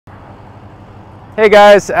Hey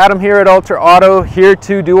guys, Adam here at UltraAuto, here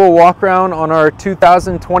to do a walk around on our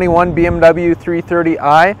 2021 BMW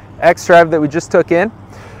 330i xDrive that we just took in.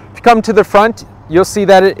 If you come to the front, you'll see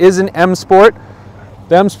that it is an M Sport.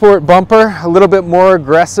 The M Sport bumper, a little bit more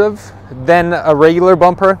aggressive than a regular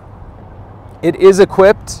bumper. It is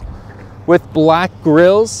equipped with black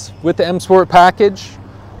grills with the M Sport package.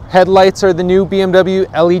 Headlights are the new BMW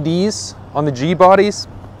LEDs on the G bodies.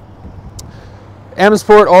 M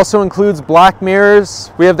Sport also includes black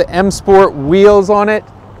mirrors. We have the M Sport wheels on it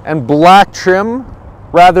and black trim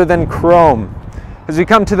rather than chrome. As we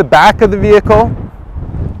come to the back of the vehicle,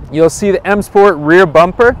 you'll see the M Sport rear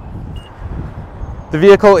bumper. The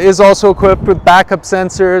vehicle is also equipped with backup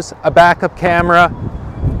sensors, a backup camera,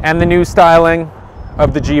 and the new styling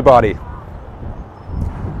of the G body.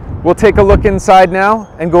 We'll take a look inside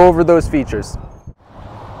now and go over those features.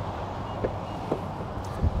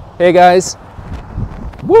 Hey guys.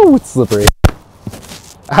 Woo, it's slippery.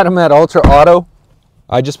 Adam at UltraAuto.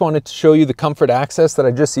 I just wanted to show you the comfort access that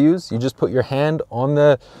I just used. You just put your hand on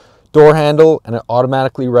the door handle and it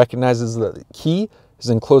automatically recognizes that the key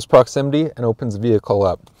is in close proximity and opens the vehicle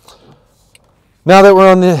up. Now that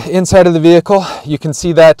we're on the inside of the vehicle, you can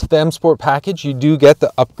see that the M Sport package, you do get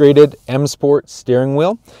the upgraded M Sport steering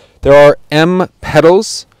wheel. There are M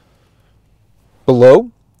pedals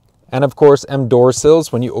below and of course M door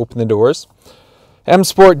sills when you open the doors. M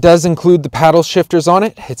Sport does include the paddle shifters on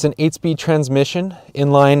it. It's an 8-speed transmission,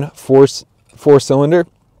 inline four-cylinder.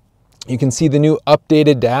 You can see the new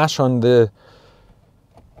updated dash on the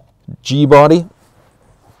G body.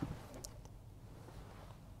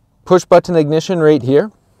 Push button ignition right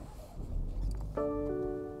here.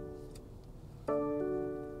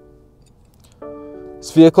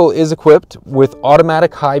 This vehicle is equipped with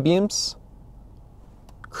automatic high beams,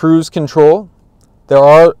 cruise control. There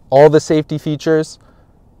are all the safety features,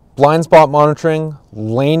 blind spot monitoring,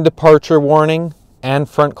 lane departure warning, and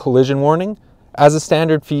front collision warning. As a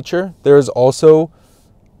standard feature, there is also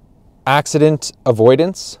accident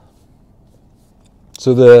avoidance.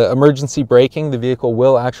 So the emergency braking, the vehicle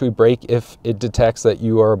will actually brake if it detects that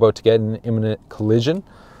you are about to get an imminent collision.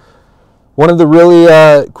 One of the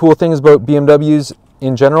really cool things about BMWs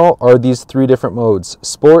in general are these three different modes: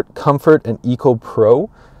 Sport, Comfort, and Eco Pro.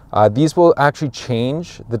 These will actually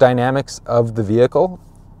change the dynamics of the vehicle.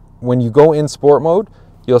 When you go in sport mode,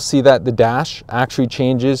 you'll see that the dash actually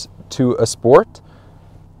changes to a sport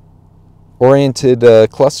oriented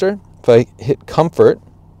cluster. If I hit comfort,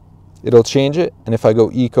 it'll change it, and if I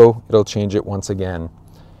go eco, it'll change it once again.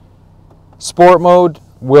 Sport mode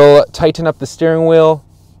will tighten up the steering wheel,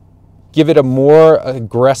 give it a more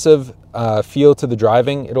aggressive feel to the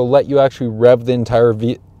driving. It'll let you actually rev the entire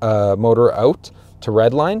motor out to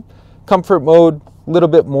redline. Comfort mode, a little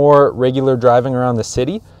bit more regular driving around the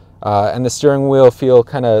city, and the steering wheel feel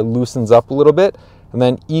kind of loosens up a little bit. And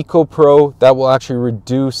then Eco Pro, that will actually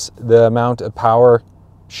reduce the amount of power.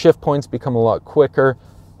 Shift points become a lot quicker,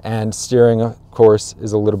 and steering, of course,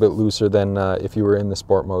 is a little bit looser than if you were in the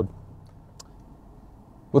sport mode.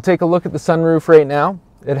 We'll take a look at the sunroof right now.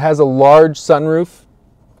 It has a large sunroof.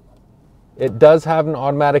 It does have an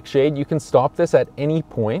automatic shade. You can stop this at any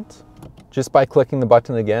point just by clicking the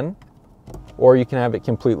button again, or you can have it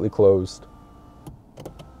completely closed.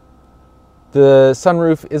 The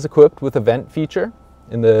sunroof is equipped with a vent feature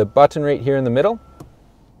in the button right here in the middle.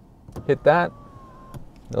 Hit that,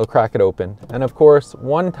 it'll crack it open. And of course,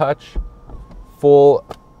 one touch, full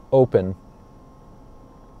open.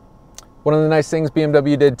 One of the nice things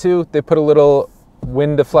BMW did too, they put a little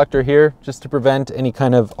wind deflector here just to prevent any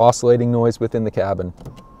kind of oscillating noise within the cabin.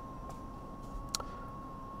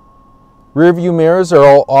 Rear view mirrors are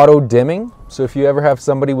all auto dimming, so if you ever have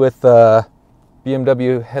somebody with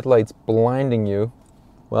BMW headlights blinding you,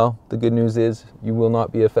 well, the good news is you will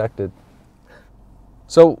not be affected.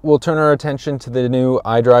 So we'll turn our attention to the new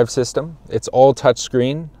iDrive system. It's all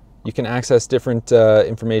touchscreen. You can access different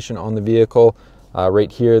information on the vehicle. Right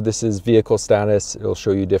here, this is vehicle status. It'll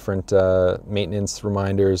show you different maintenance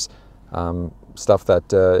reminders, stuff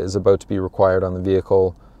that is about to be required on the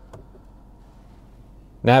vehicle.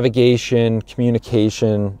 Navigation,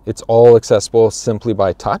 communication, it's all accessible simply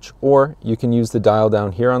by touch, or you can use the dial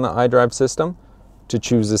down here on the iDrive system to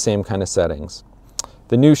choose the same kind of settings.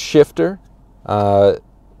 The new shifter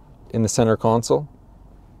in the center console,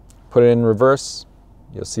 put it in reverse,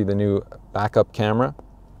 you'll see the new backup camera.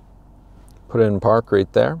 Put it in park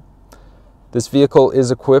right there. This vehicle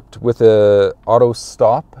is equipped with a auto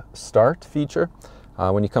stop start feature.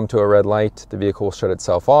 When you come to a red light, the vehicle will shut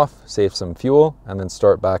itself off, save some fuel, and then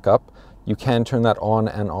start back up. You can turn that on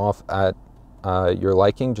and off at your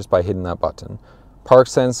liking just by hitting that button. Park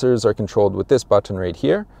sensors are controlled with this button right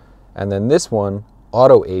here. And then this one,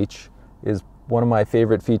 Auto H, is one of my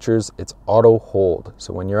favorite features. It's auto hold.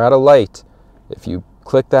 So when you're at a light, if you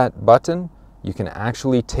click that button, you can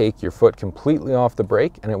actually take your foot completely off the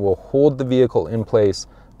brake and it will hold the vehicle in place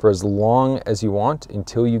for as long as you want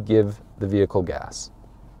until you give the vehicle gas.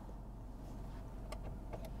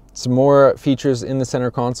 Some more features in the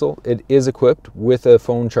center console. It is equipped with a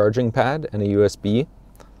phone charging pad and a USB.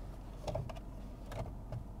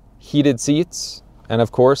 Heated seats, and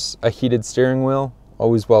of course, a heated steering wheel,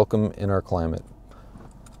 always welcome in our climate.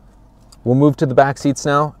 We'll move to the back seats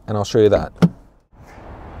now, and I'll show you that.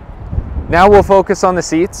 Now we'll focus on the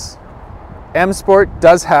seats. M Sport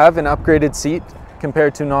does have an upgraded seat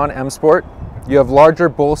compared to non-M Sport. You have larger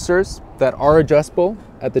bolsters that are adjustable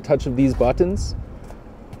at the touch of these buttons.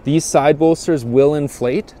 These side bolsters will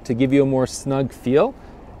inflate to give you a more snug feel,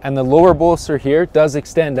 and the lower bolster here does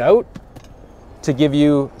extend out to give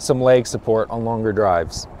you some leg support on longer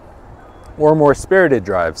drives or more spirited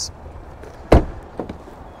drives.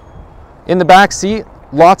 In the back seat,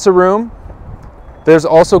 lots of room. There's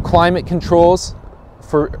also climate controls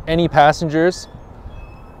for any passengers,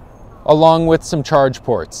 along with some charge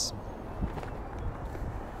ports.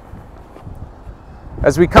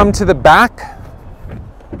 As we come to the back,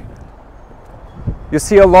 you'll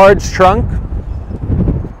see a large trunk,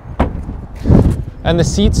 and the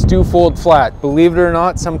seats do fold flat. Believe it or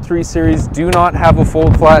not, some 3 Series do not have a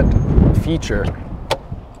fold flat feature.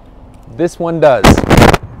 This one does.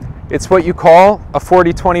 It's what you call a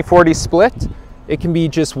 40-20-40 split. It can be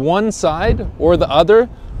just one side or the other,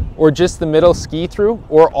 or just the middle ski through,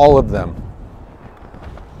 or all of them.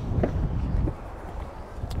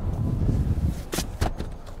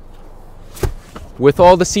 With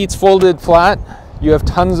all the seats folded flat, you have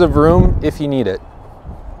tons of room if you need it.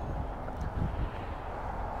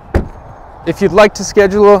 If you'd like to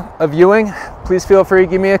schedule a viewing, please feel free to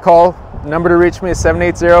give me a call. The number to reach me is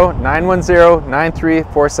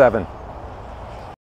 780-910-9347.